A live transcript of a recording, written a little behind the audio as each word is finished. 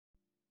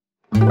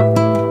Hi,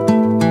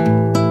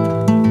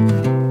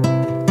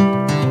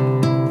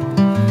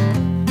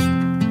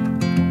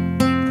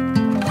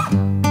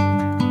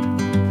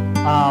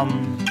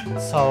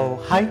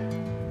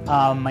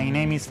 my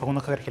name is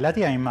Facundo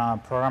Gelatti. I'm a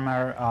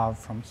programmer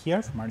from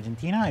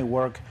Argentina. I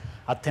work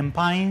at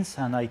Pines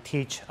and I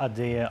teach at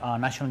the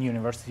National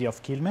University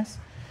of Quilmes.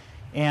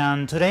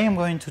 And today I'm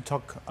going to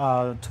talk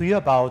to you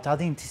about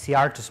adding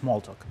TCR to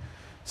Smalltalk.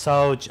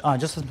 So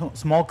just a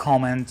small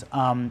comment.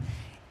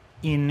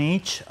 In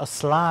each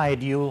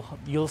slide,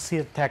 you'll see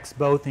the text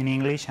both in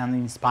English and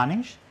in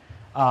Spanish.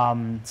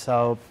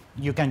 So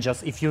you can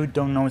just, if you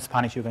don't know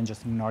Spanish, you can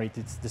just ignore it.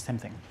 It's the same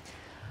thing.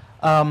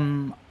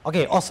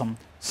 Okay, awesome.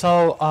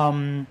 So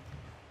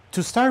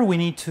to start, we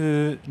need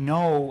to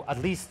know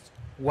at least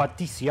what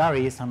TCR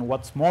is and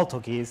what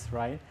Smalltalk is,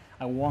 right?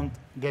 I won't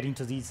get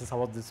into details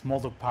about the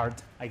Smalltalk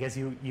part. I guess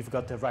you've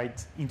got the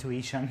right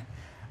intuition.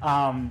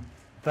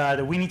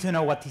 But we need to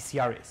know what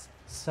TCR is.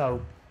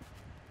 So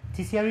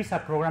TCR is a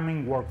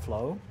programming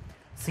workflow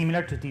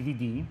similar to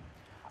TDD.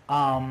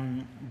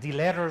 The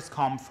letters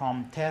come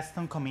from test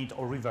and commit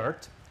or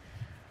revert.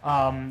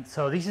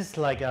 So this is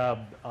like a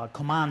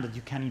command that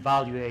you can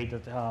evaluate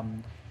that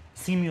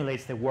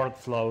simulates the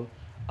workflow.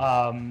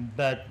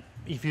 But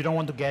if you don't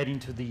want to get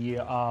into the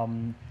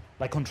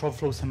like control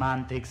flow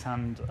semantics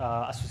and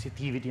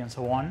associativity and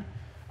so on,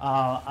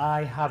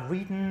 I have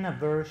written a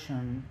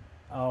version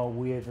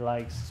with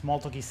like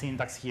Smalltalk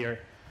syntax here.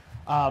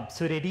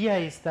 So the idea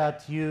is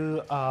that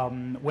you,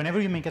 whenever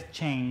you make a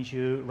change,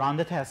 you run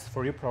the test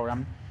for your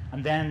program,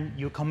 and then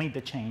you commit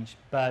the change.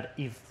 But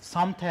if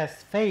some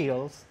test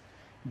fails,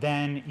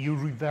 then you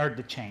revert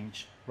the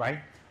change, right?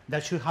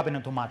 That should happen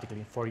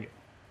automatically for you.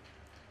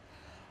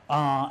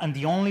 And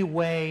the only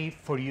way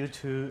for you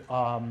to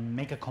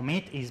make a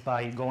commit is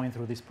by going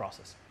through this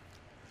process.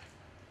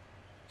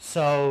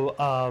 So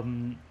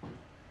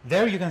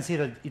there you can see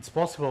that it's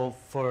possible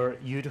for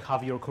you to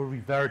have your code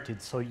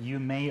reverted, so you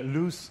may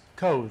lose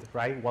code,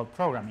 right, while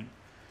programming.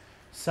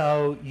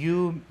 So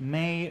you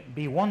may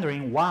be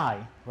wondering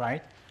why,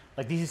 right?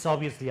 Like this is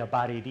obviously a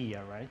bad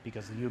idea, right?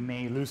 Because you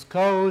may lose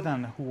code,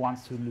 and who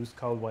wants to lose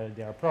code while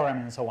they are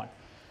programming and so on.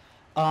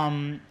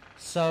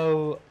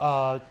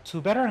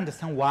 To better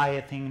understand why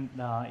I think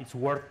it's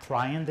worth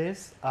trying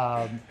this,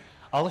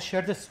 I'll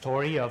share the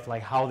story of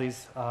like how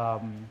this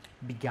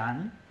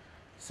began.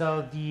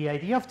 So the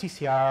idea of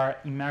TCR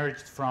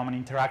emerged from an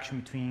interaction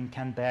between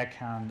Ken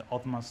Beck and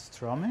Othmar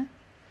Strome.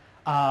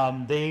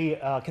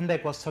 Ken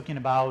Beck was talking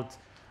about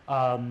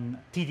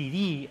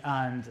TDD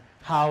and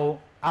how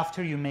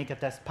after you make a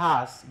test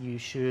pass, you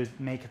should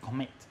make a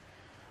commit.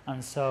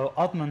 And so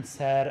Othman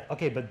said,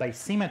 okay, but by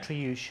symmetry,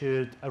 you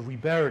should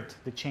revert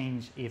the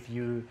change if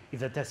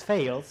the test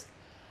fails.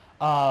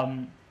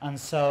 And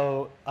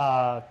so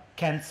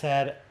Ken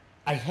said,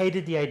 I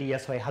hated the idea,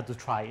 so I had to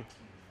try it,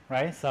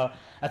 right? So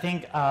I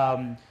think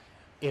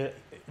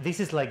this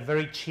is like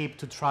very cheap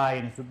to try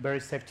and it's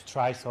very safe to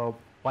try, so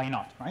why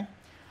not, right?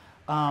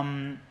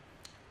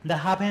 That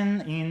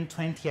happened in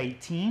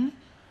 2018,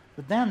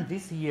 but then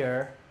this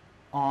year,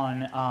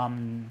 on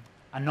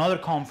another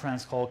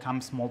conference called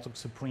Camp Smalltalk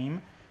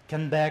Supreme,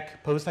 Ken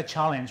Beck posed a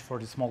challenge for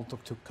the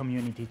Smalltalk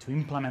community to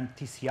implement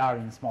TCR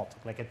in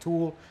Smalltalk, like a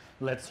tool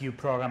lets you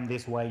program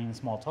this way in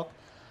Smalltalk.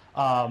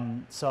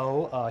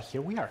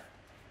 Here we are.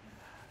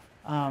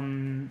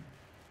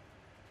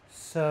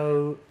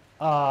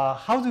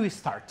 How do we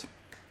start?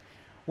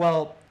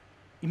 Well,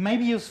 it may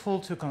be useful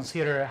to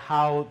consider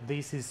how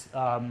this is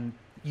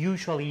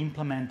usually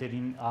implemented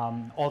in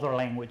other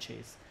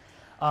languages.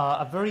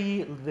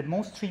 The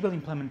most trivial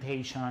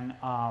implementation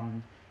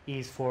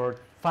is for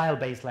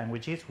file-based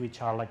languages,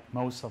 which are like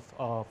most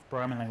of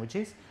programming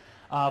languages.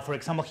 For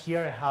example,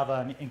 here I have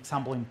an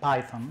example in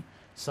Python.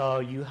 So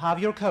you have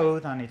your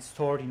code and it's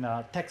stored in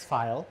a text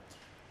file.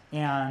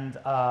 And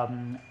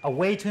a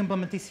way to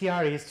implement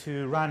TCR is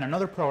to run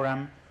another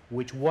program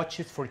which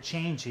watches for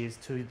changes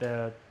to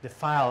the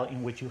file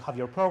in which you have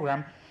your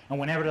program. And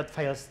whenever that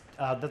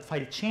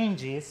file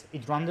changes,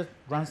 it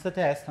runs the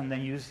test and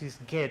then uses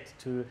git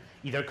to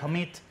either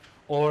commit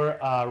or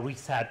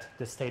reset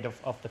the state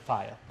of the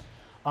file.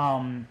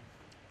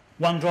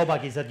 One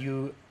drawback is that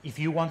if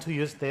you want to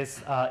use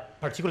this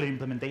particular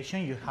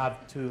implementation, you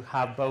have to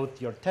have both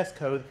your test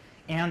code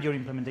and your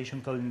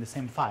implementation code in the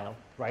same file,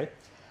 right?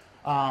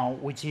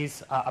 Which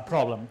is a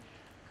problem.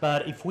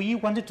 But if we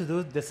wanted to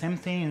do the same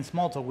thing in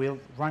Smalltalk, we'll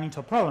run into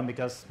a problem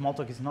because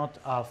Smalltalk is not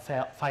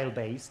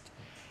file-based.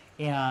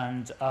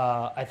 And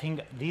I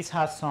think this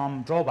has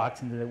some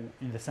drawbacks in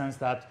the sense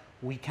that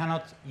we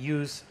cannot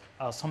use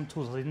some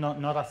tools,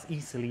 not as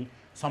easily.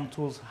 Some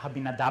tools have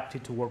been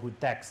adapted to work with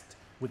text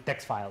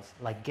files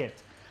like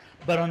Git.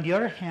 But on the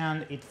other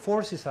hand, it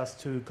forces us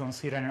to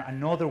consider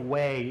another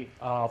way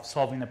of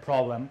solving the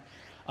problem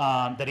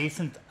that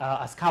isn't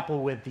as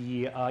coupled with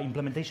the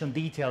implementation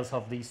details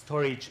of the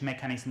storage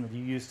mechanism that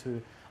you use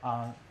to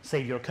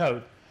save your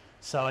code.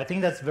 So I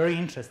think that's very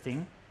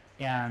interesting.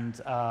 And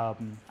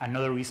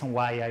another reason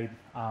why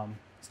I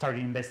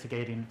started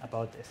investigating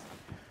about this.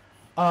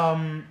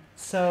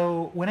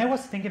 So when I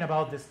was thinking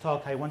about this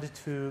talk, I wanted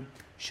to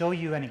show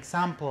you an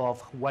example of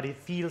what it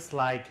feels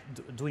like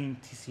doing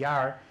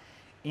TCR,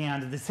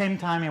 and at the same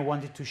time I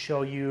wanted to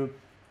show you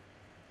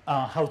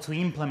how to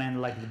implement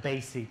like the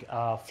basic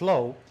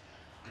flow.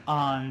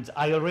 And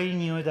I already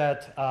knew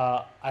that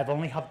I've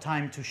only have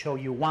time to show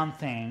you one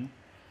thing,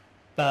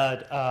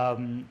 but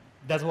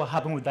that's what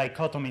happened with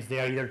dichotomies. They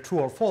are either true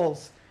or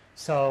false.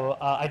 So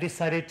I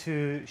decided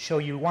to show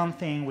you one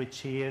thing,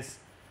 which is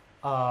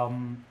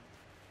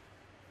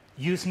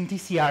using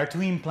TCR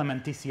to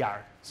implement TCR.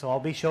 So I'll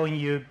be showing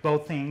you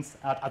both things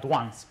at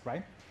once,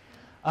 right?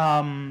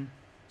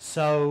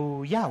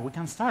 So yeah, we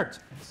can start.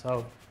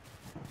 So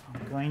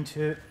I'm going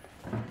to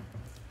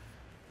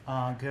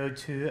go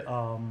to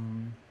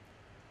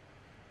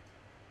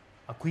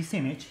a quiz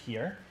image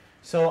here.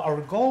 So our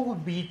goal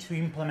would be to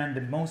implement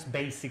the most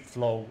basic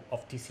flow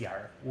of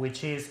TCR,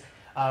 which is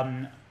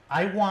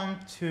I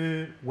want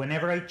to,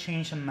 whenever I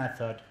change a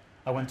method,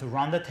 I want to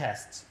run the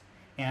tests,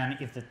 and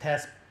if the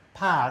tests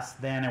pass,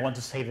 then I want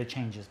to save the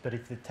changes. But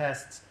if the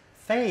tests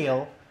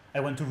fail, I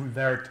want to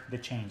revert the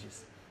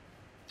changes.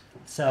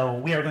 So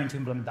we are going to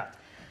implement that.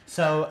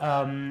 So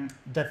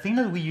the thing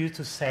that we use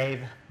to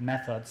save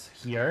methods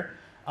here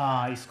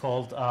is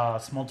called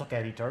smalltalk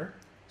editor.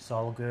 So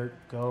I'll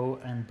go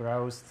and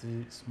browse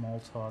the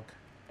smalltalk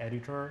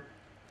editor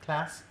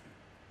class.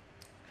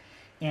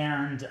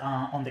 And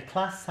on the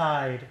class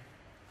side,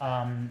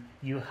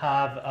 you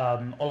have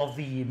all of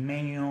the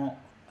menu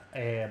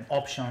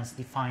options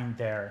defined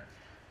there.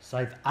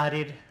 So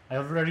I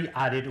already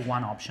added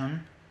one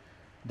option,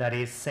 that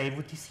is save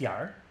with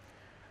TCR.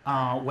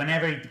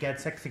 Whenever it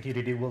gets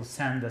executed, it will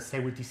send a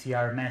save with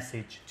TCR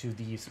message to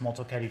the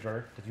smalltalk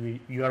editor that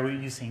you are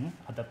using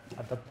at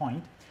that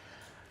point.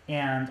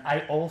 And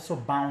I also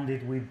bound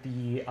it with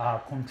the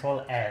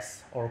Control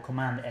S or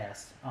Command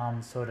S,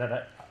 so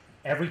that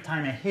every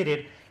time I hit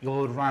it, it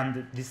will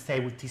run this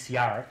save with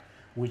TCR,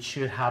 which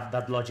should have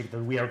that logic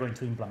that we are going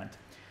to implement.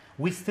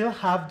 We still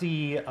have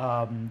the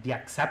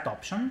accept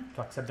option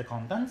to accept the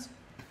contents,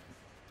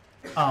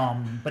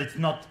 but it's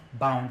not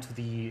bound to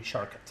the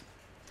shortcut.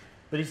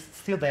 But it's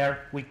still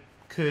there. We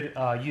could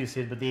use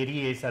it, but the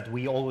idea is that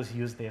we always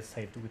use this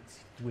save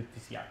with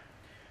TCR.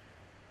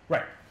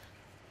 Right.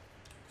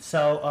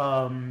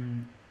 So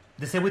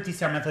the save with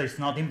TCR method is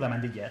not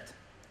implemented yet.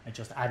 I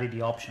just added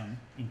the option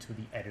into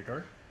the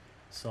editor.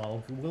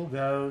 So we'll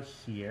go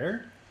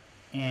here,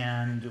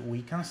 and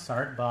we can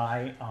start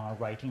by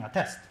writing a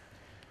test.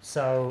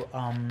 So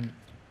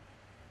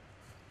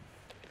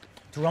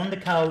to run the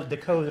code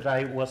that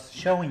I was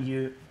showing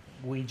you,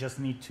 we just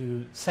need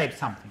to save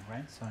something,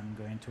 right? So I'm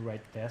going to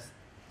write test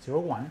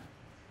 01.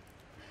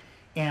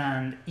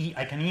 And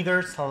I can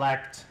either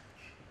select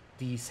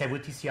the save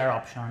with TCR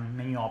option,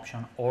 menu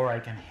option, or I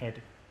can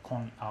hit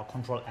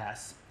Control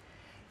S.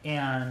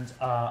 And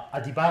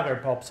a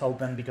debugger pops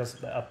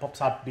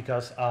up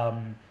because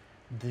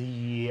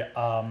the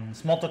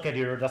smalltalk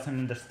editor doesn't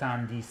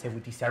understand the save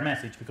with TCR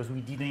message because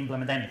we didn't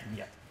implement anything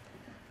yet.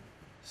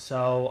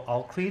 So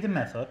I'll create a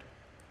method,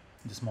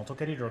 the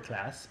smalltalk editor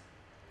class,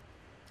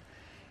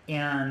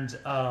 and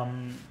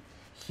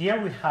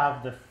here we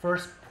have the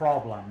first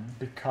problem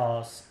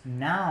because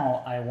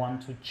now I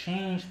want to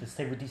change the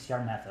save with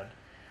TCR method.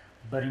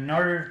 But in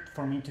order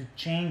for me to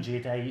change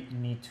it, I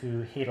need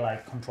to hit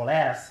like Control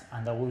S,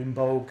 and that will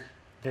invoke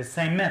the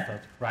same method,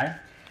 right?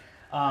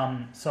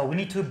 So we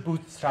need to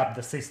bootstrap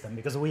the system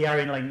because we are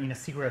in a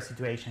secret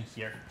situation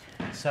here.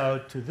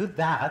 So to do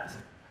that,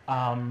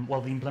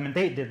 well,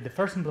 the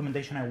first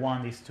implementation I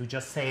want is to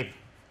just save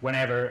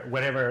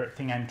whatever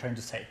thing I'm trying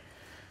to save.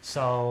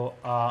 So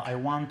I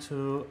want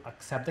to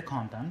accept the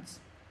contents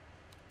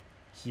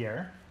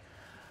here,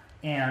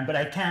 but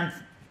I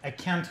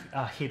can't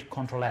hit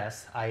Control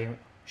S. I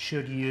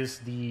should use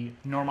the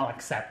normal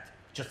accept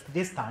just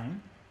this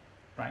time,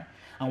 right?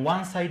 And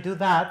once I do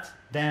that,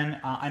 then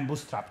I'm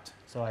bootstrapped.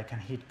 So I can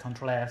hit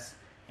Control S,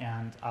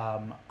 and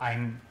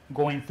I'm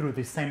going through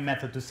the same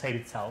method to save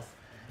itself,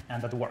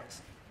 and that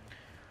works.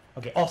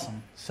 Okay,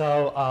 awesome.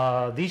 So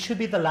this should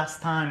be the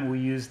last time we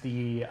use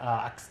the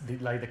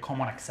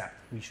common accept.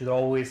 We should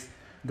always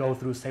go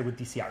through save with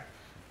TCR.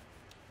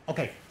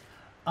 Okay,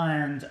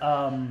 and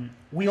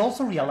we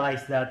also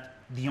realized that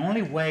the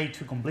only way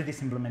to complete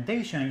this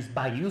implementation is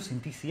by using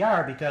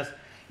TCR, because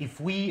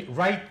if we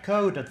write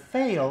code that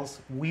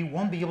fails, we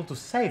won't be able to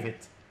save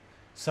it.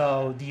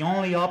 So the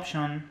only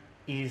option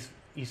is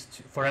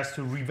for us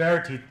to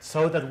revert it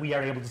so that we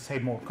are able to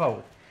save more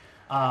code.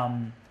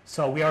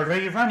 So we are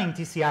already running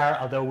TCR,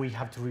 although we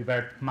have to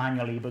revert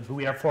manually, but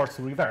we are forced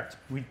to revert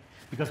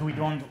because we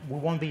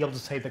won't be able to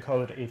save the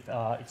code if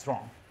it's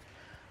wrong.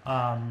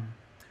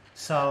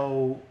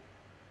 So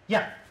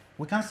yeah,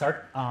 we can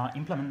start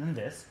implementing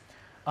this.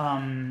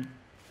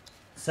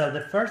 So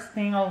the first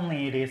thing I'll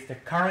need is the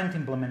current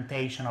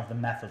implementation of the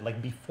method.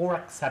 Like before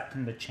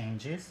accepting the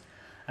changes,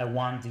 I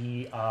want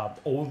the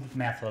old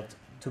method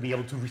to be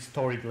able to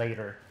restore it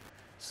later.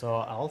 So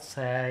I'll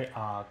say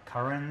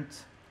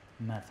current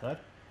method,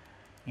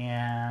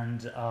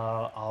 and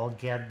I'll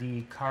get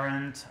the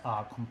current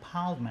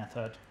compiled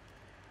method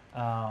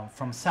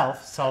from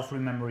self. Self,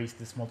 remember, is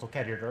the smalltalk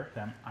editor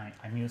that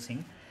I'm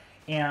using.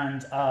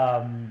 And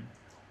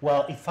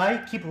well, if I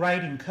keep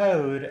writing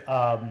code,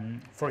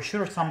 for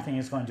sure something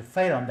is going to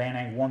fail, and then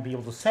I won't be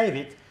able to save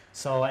it.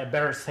 So I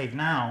better save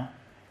now.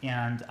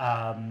 And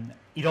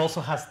it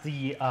also has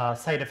the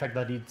side effect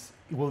that it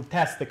will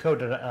test the code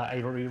that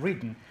I already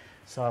written.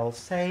 So I'll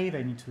save.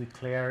 I need to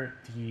declare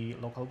the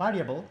local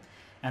variable,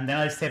 and then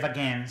I'll save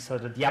again so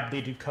that the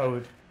updated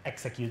code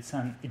executes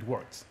and it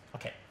works.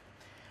 Okay.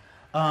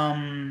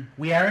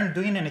 We aren't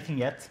doing anything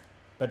yet,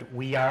 but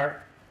we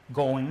are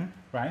going,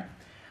 right?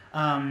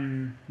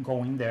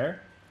 Going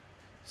there.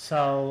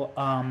 So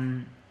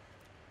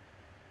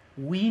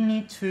we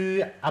need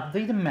to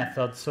update the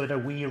method so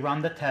that we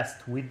run the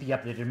test with the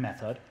updated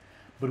method,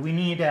 but we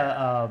need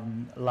a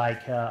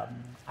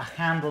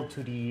handle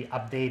to the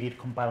updated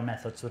compile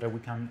method so that we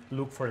can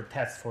look for the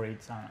test for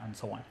it and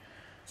so on.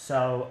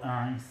 So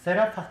instead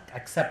of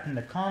accepting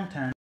the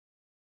contents,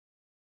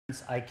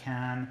 I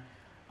can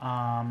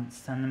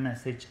send the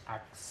message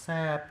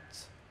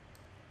accept,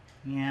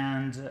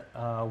 and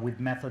with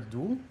method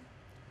do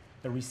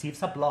that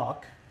receives a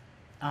block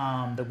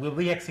that will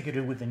be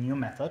executed with the new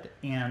method,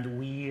 and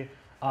we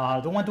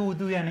don't want to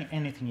do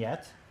anything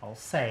yet. I'll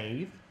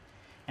save,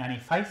 and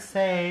if I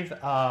save,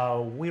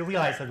 we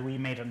realize that we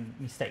made a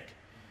mistake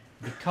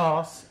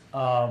because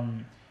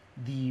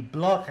the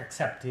block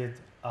accepted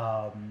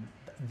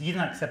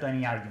didn't accept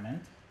any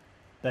argument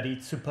that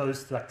it's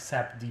supposed to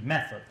accept the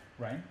method,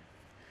 right?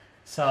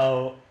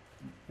 So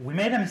we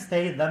made a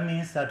mistake. That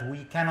means that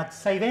we cannot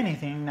save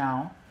anything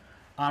now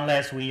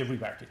unless we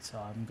revert it. So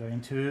I'm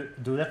going to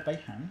do that by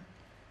hand.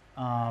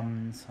 So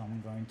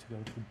I'm going to go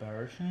to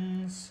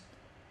versions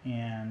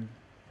and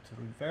to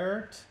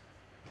revert,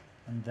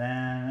 and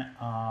then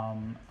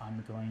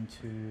I'm going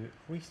to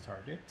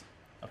restart it.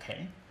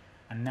 Okay,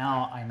 and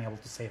now I'm able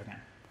to save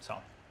again.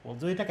 So we'll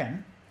do it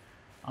again.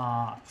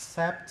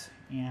 Accept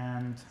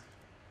and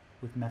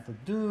with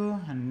method do,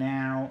 and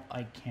now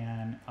I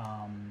can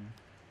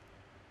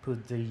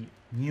put the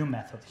new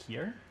method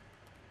here.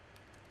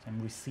 So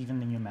I'm receiving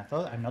the new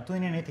method. I'm not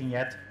doing anything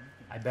yet.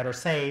 I better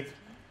save,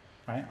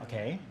 right?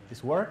 Okay,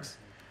 this works.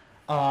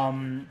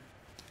 And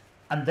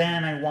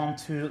then I want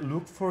to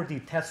look for the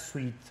test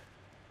suite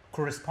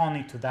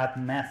corresponding to that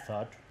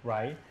method,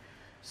 right?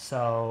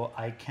 So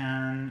I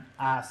can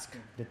ask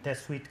the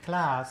test suite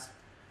class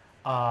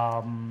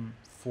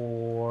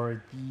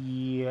for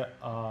the,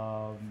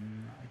 I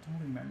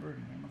don't remember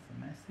the name of the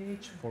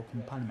message, for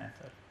compile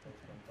method.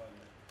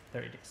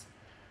 There it is,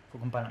 for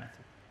compile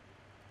method.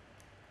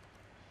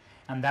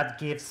 And that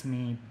gives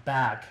me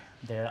back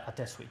the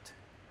test suite,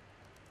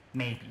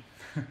 maybe.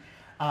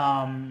 So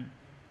I'm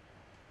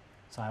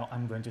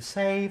going to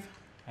save.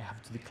 I have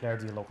to declare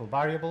the local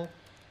variable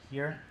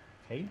here,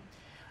 okay?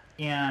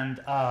 And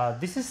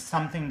this is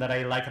something that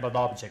I like about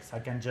objects. I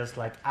can just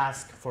like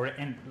ask for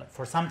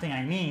something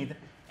I need,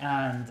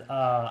 and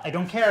I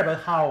don't care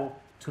about how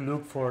to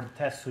look for the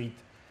test suite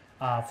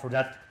for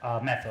that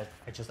method.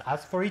 I just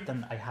ask for it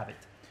and I have it.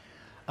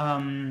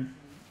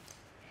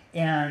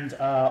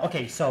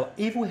 Okay, so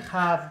if we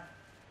have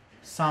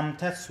some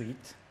test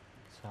suite,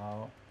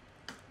 so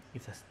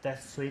if the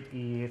test suite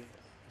is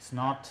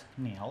not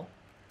nil,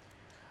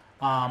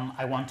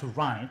 I want to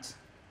run it,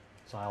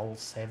 so I'll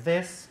save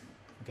this,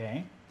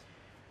 okay?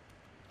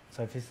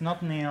 So if it's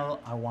not nil,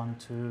 I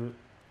want to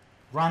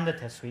run the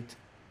test suite.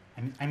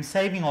 I'm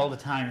saving all the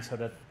time so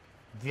that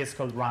this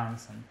code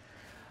runs.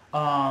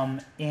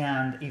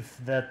 And if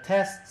the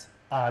test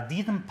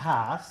didn't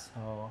pass,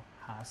 so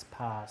has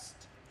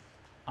passed,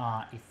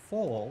 if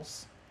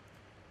false,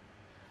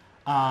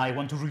 I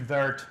want to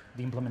revert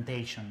the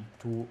implementation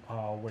to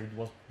where it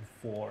was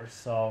before.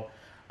 So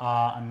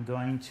I'm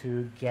going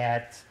to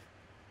get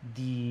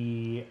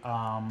the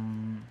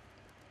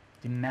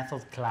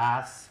method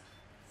class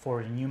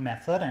for the new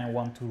method, and I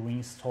want to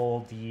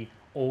reinstall the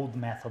old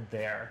method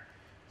there.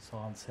 So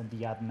I'll send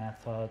the add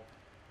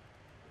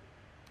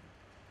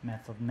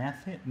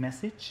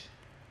message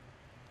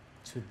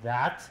to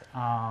that.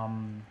 I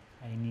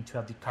need to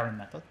have the current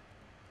method,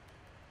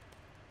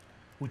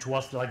 which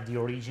was like the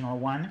original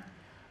one,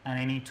 and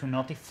I need to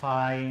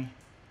notify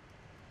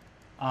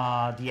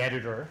the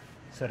editor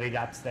so that it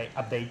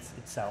updates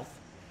itself.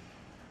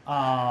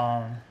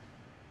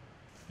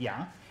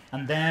 Yeah,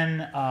 and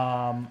then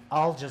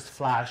I'll just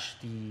flash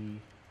the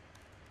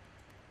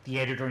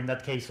editor in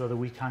that case so that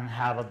we can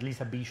have at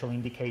least a visual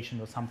indication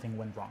that something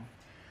went wrong.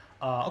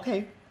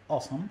 Okay,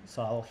 awesome.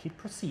 So I'll hit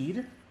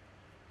proceed,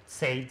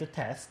 save the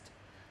test.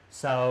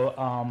 So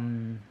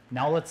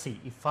now let's see.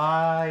 If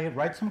I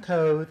write some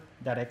code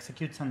that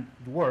executes and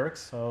it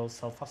works, so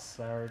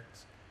self-assert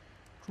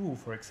true,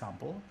 for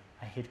example,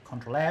 I hit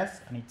Ctrl S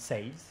and it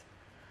saves.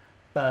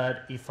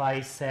 But if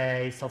I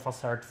say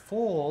self-assert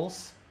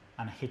false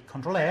and I hit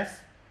Ctrl S,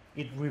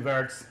 it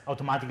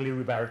automatically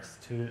reverts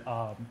to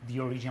the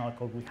original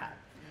code we had.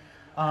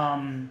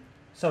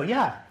 So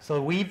yeah,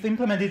 so we've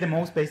implemented the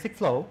most basic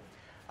flow.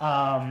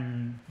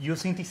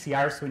 using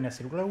TCRs in a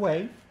circular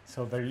way,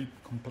 so very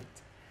complete.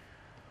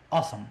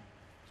 Awesome.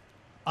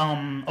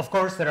 Of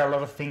course, there are a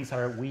lot of things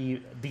that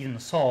we didn't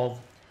solve.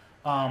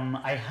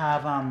 I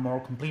have a more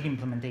complete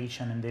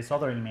implementation in this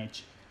other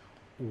image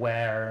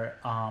where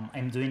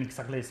I'm doing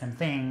exactly the same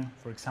thing.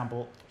 For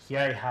example, here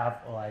I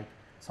have like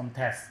some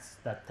tests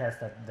that test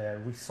that the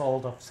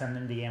result of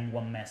sending the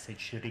M1 message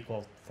should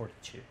equal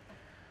 42.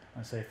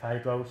 And so if I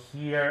go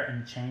here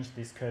and change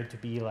this code to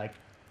be like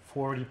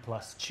 40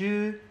 plus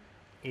 2,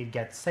 it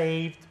gets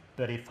saved.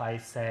 But if I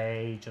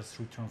say just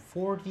return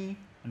 40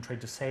 and try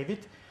to save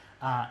it,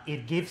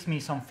 it gives me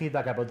some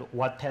feedback about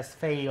what test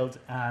failed,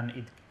 and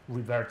it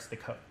reverts the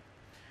code.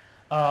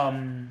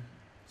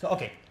 So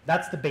okay,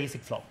 that's the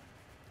basic flow.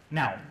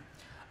 Now,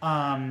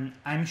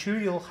 I'm sure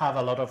you'll have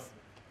a lot of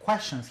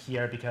questions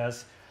here,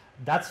 because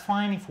that's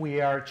fine if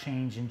we are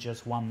changing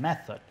just one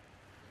method.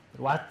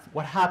 But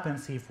what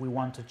happens if we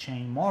want to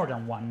change more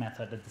than one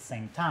method at the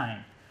same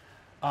time?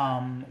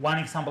 One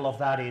example of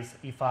that is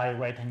if I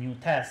write a new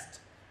test,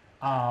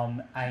 I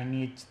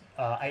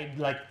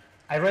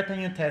write a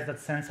new test that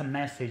sends a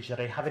message that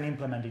I haven't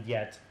implemented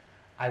yet.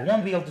 I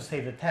won't be able to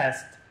save the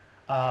test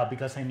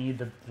because I need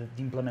the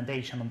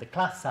implementation on the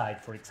class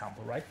side, for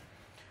example, right?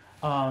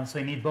 So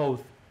I need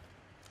both.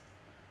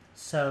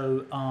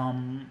 So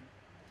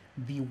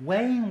the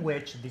way in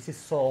which this is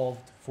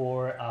solved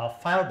for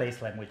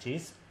file-based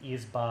languages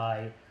is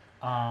by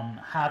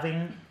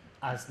having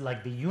as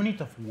like the unit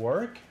of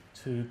work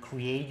to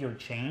create your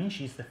change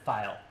is the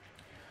file.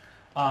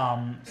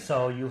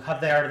 So you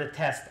have there the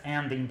test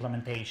and the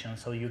implementation,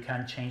 so you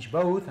can change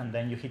both, and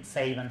then you hit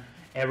save and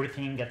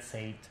everything gets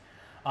saved.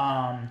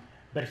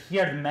 But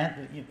here,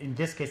 in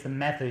this case, the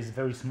method is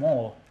very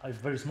small, a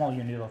very small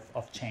unit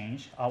of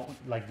change,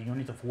 like the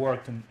unit of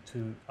work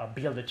to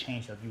build the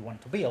change that you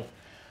want to build.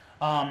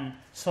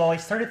 So I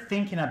started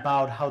thinking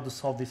about how to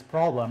solve this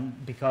problem,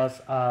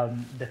 because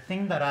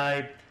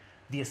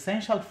the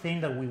essential thing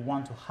that we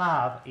want to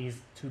have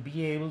is to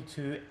be able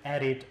to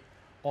edit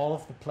all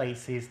of the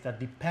places that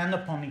depend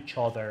upon each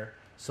other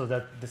so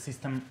that the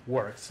system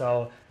works.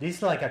 So this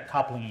is like a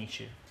coupling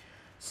issue.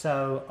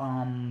 So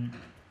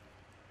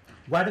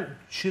what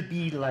should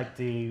be like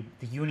the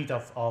unit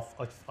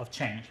of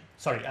change?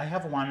 Sorry, I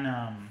have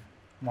one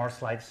more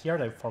slide here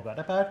that I forgot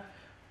about,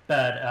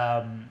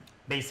 but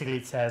basically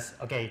it says,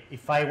 okay,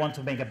 if I want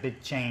to make a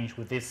big change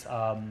with this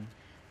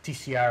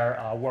TCR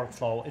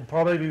workflow, it'd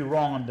probably be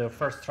wrong on the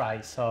first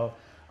try. So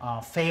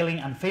failing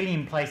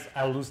implies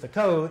I'll lose the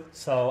code,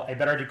 so I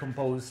better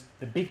decompose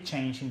the big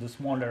change into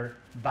smaller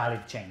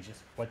valid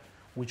changes,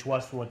 which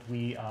was what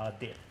we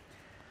did.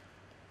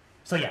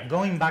 So yeah,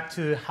 going back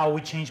to how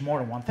we change more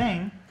than one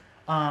thing.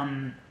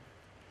 I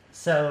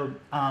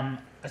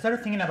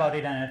started thinking about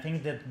it, and I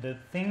think that the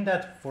thing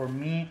that for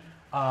me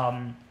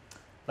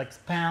like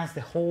spans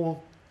the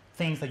whole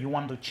things that you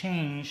want to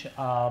change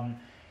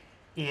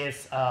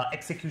is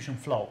execution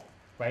flow,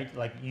 right?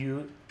 Like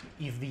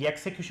if the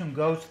execution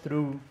goes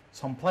through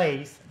some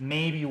place,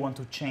 maybe you want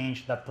to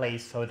change that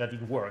place so that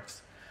it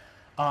works.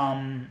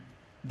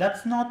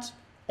 That's not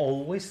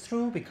always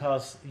true,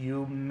 because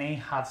you may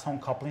have some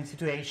coupling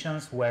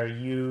situations where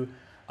you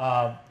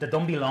that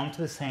don't belong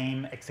to the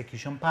same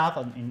execution path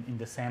in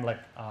the same like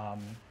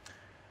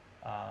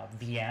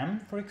VM,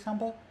 for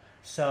example.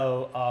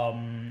 So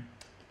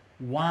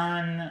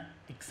one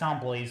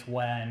example is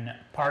when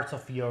parts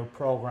of your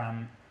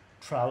program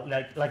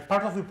like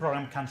part of your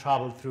program can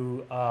travel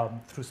through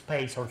through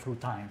space or through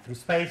time. Through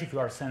space, if you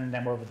are sending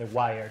them over the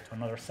wire to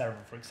another server,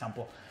 for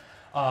example,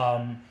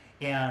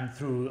 and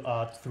through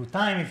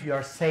time, if you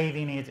are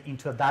saving it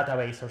into a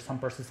database or some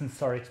persistent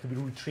storage to be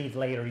retrieved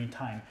later in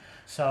time.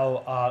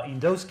 So in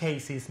those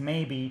cases,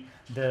 maybe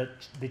the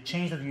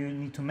change that you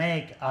need to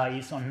make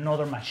is on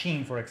another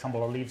machine, for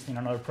example, or lives in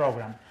another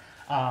program.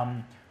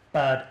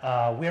 But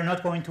we are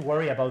not going to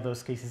worry about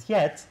those cases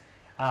yet.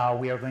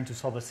 We are going to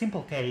solve a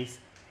simple case,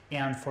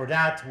 and for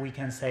that we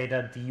can say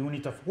that the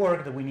unit of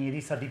work that we need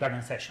is a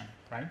debugging session,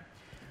 right?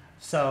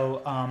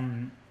 So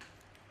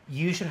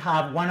you should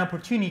have one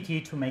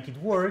opportunity to make it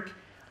work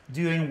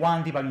during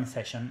one debugging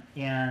session,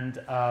 and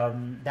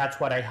that's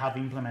what I have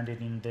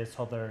implemented in this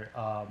other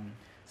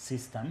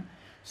system.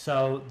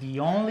 So the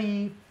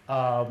only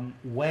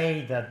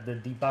way that the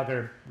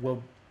debugger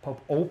will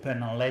pop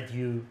open and let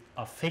you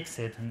fix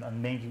it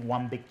and make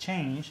one big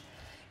change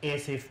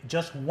is if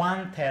just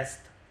one test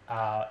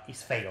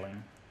is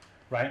failing,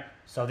 right?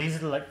 So this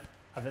is like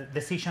a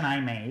decision I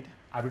made,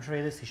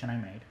 arbitrary decision I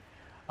made.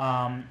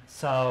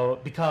 So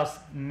because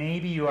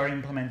maybe you are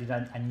implementing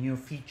a new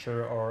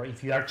feature, or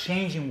if you are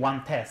changing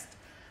one test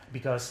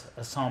because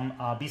some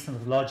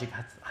business logic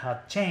has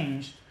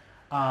changed,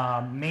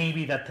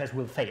 maybe that test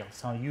will fail.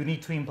 So you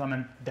need to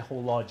implement the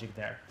whole logic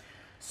there.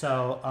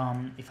 So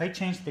if I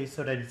change this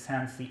so that it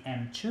sends the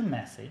M2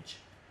 message,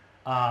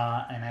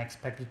 and I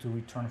expect it to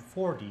return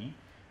 40,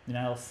 then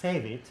I'll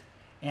save it,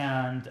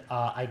 and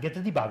I get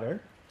the debugger.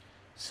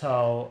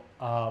 So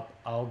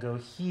I'll go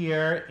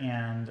here,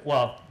 and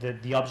well,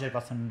 the object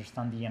doesn't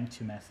understand the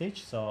M2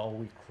 message, so I'll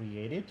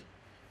recreate it.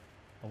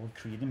 I will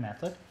create the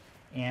method,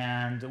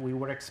 and we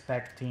were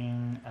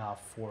expecting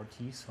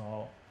 40,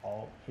 so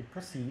I'll hit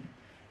proceed,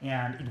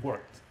 and it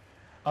worked.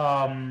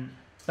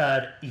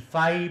 But if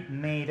I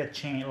made a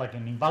change, like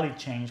an invalid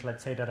change,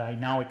 let's say that I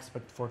now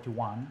expect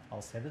 41,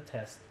 I'll save the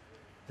test,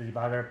 the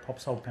debugger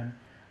pops open,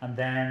 and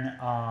then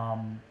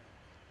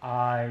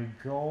I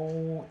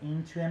go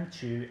into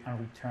M2 and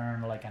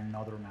return like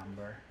another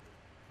number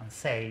and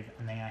save,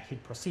 and then I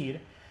hit proceed.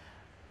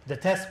 The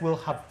test will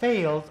have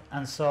failed,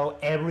 and so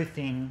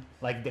everything,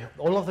 like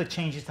all of the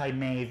changes I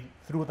made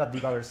through that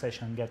debugger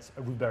session gets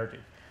reverted.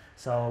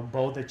 So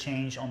both the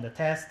change on the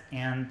test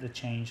and the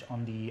change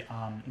on the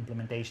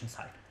implementation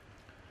side.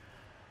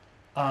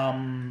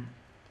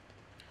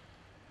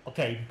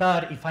 Okay,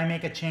 but if I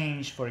make a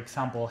change, for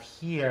example,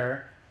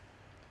 here,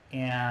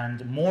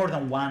 and more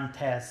than one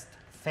test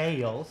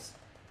fails,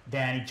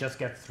 then it just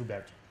gets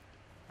reverted.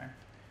 Right?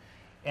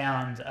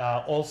 And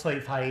also,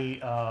 if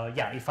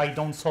I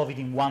don't solve it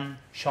in one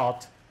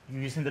shot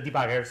using the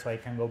debugger, so I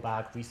can go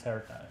back,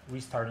 restart,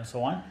 and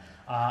so on,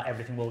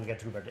 everything will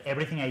get reverted.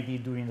 Everything I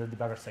did during the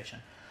debugger session.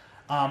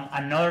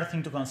 Another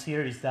thing to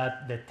consider is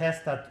that the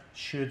test that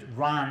should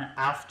run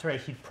after I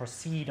hit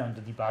proceed on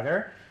the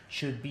debugger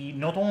should be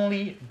not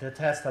only the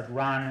test that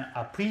ran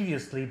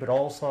previously, but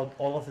also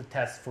all of the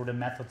tests for the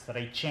methods that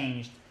I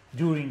changed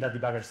during the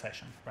debugger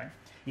session, right?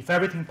 If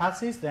everything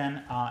passes,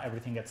 then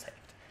everything gets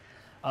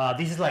saved.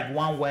 This is like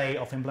one way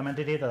of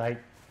implementing it that I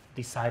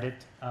decided,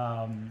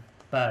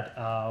 but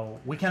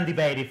we can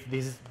debate if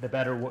this is the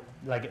better,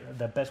 like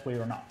the best way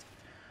or not.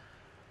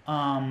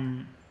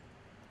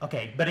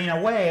 Okay, but in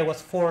a way, I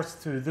was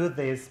forced to do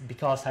this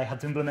because I had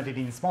to implement it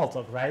in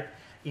Smalltalk, right?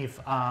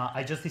 If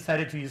I just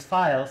decided to use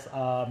files,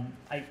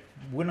 I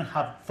wouldn't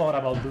have thought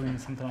about doing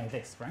something like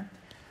this, right?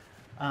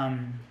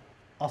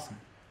 Awesome.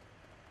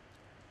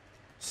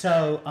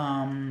 So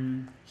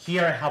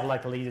here I have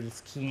like a little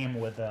scheme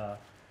with the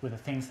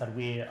things that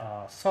we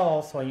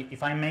saw. So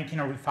if I'm making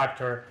a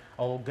refactor,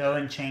 I'll go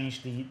and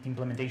change the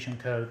implementation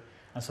code,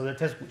 and so the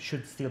test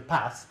should still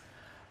pass.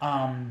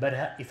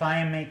 But if I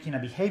am making a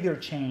behavior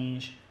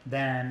change,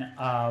 then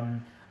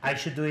I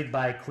should do it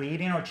by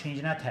creating or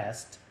changing a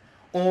test,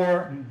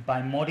 or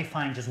by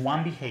modifying just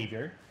one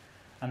behavior,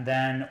 and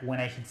then when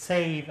I hit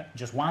save,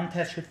 just one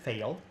test should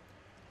fail,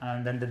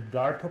 and then the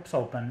bar pops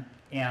open,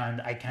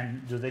 and I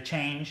can do the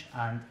change,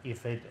 and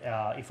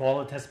if all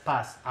the tests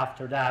pass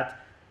after that,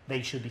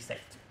 they should be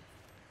saved.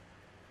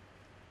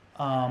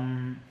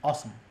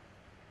 Awesome.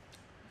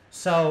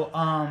 So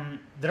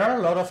there are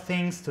a lot of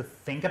things to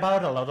think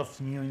about, a lot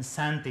of new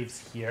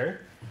incentives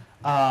here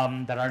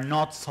that are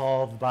not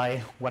solved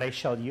by what I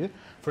showed you.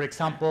 For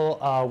example,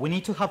 we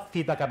need to have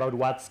feedback about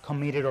what's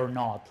committed or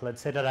not.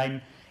 Let's say that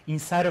I'm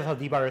inside of a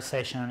debugger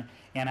session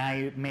and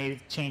I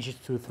made changes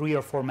to 3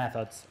 or 4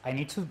 methods. I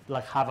need to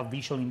like have a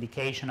visual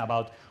indication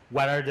about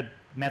what are the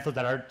methods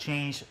that are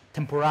changed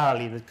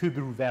temporarily that could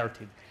be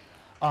reverted.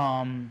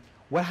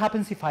 What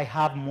happens if I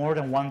have more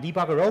than one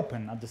debugger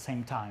open at the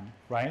same time,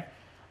 right?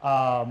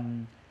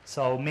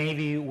 So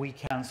maybe we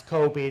can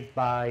scope it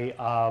by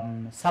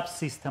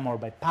subsystem or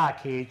by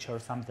package or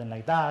something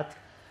like that.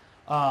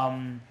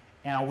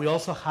 And we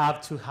also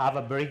have to have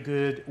a very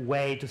good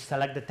way to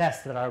select the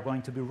tests that are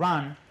going to be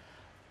run.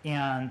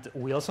 And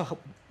we also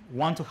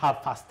want to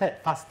have fast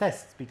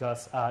tests,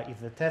 because if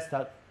the tests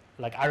that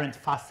like aren't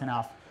fast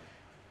enough,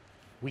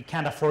 we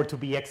can't afford to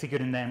be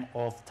executing them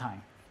all the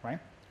time, right?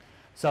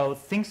 So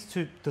things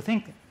to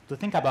think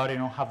about,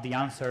 have the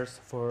answers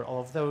for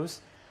all of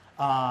those.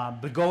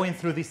 But going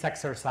through this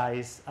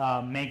exercise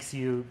makes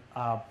you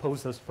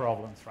pose those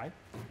problems, right?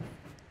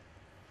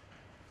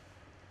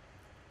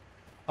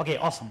 Okay,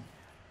 awesome.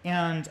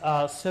 And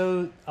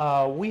so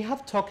we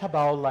have talked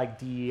about like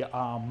the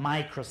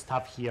micro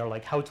stuff here,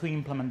 like how to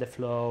implement the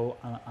flow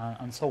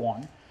and so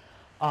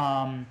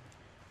on.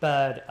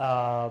 But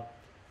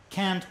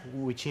Kent,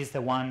 which is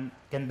the one,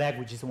 Kent Beck,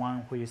 which is the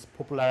one who is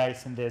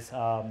popularizing this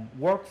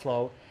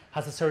workflow,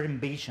 has a certain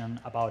vision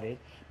about it.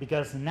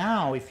 Because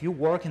now, if you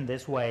work in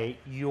this way,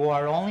 you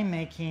are only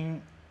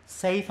making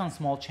safe and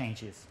small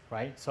changes,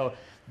 right? So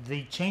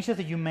the changes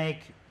that you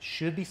make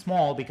should be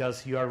small,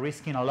 because you are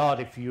risking a lot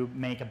if you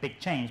make a big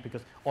change,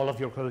 because all of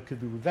your code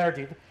could be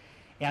reverted.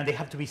 And they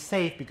have to be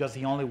safe, because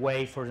the only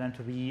way for them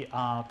to be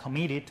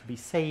committed, to be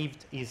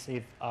saved, is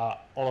if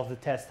all of the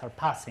tests are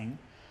passing.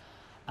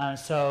 And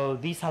so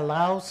this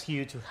allows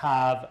you to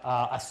have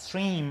a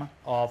stream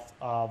of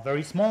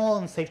very small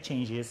and safe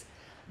changes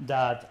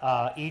that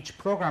each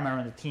programmer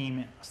on the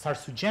team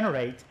starts to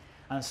generate.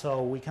 And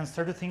so we can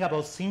start to think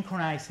about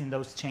synchronizing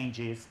those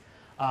changes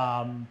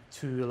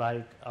to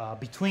like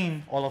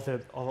between all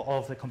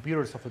of the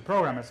computers of the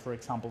programmers, for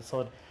example,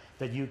 so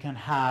that you can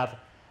have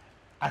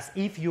as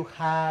if you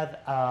had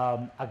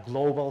a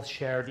global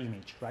shared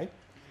image, right?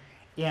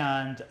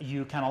 And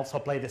you can also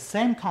apply the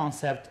same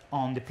concept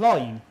on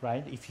deploying,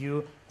 right? If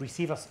you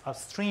receive a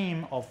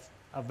stream of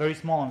very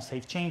small and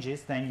safe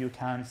changes, then you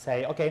can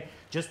say, okay,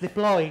 just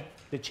deploy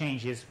the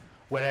changes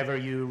wherever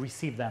you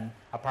receive them,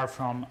 apart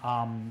from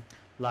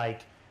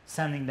like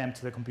sending them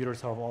to the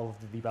computers of all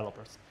of the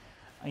developers.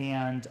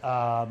 And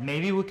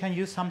maybe we can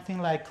use something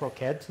like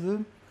Croquet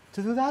to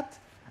do that,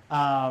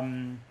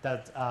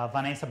 that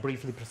Vanessa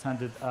briefly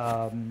presented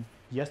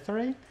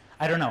yesterday.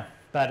 I don't know,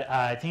 but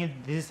I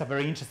think this is a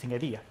very interesting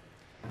idea.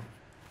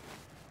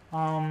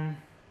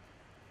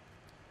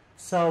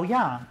 So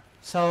yeah,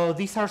 so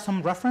these are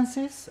some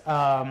references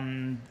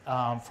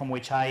from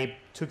which I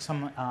took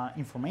some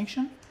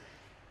information,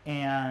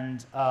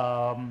 and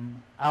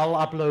I'll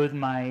upload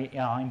my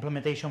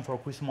implementation for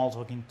quick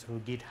smalltalking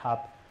to GitHub.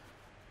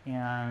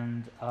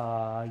 And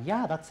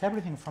yeah, that's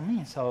everything from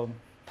me. So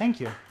thank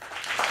you.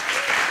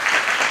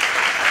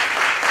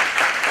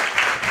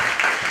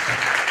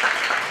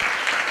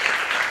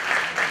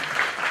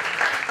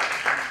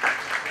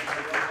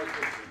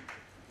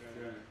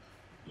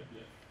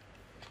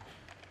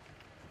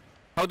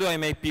 How do I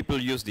make people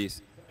use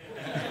this?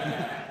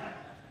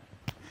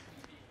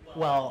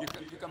 Well,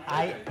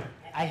 I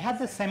had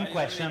the same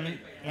question,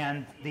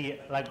 and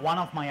one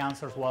of my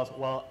answers was,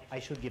 well, I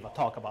should give a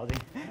talk about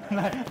it.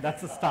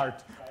 That's a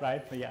start,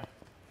 right? But yeah,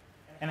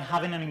 and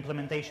having an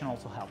implementation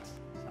also helps.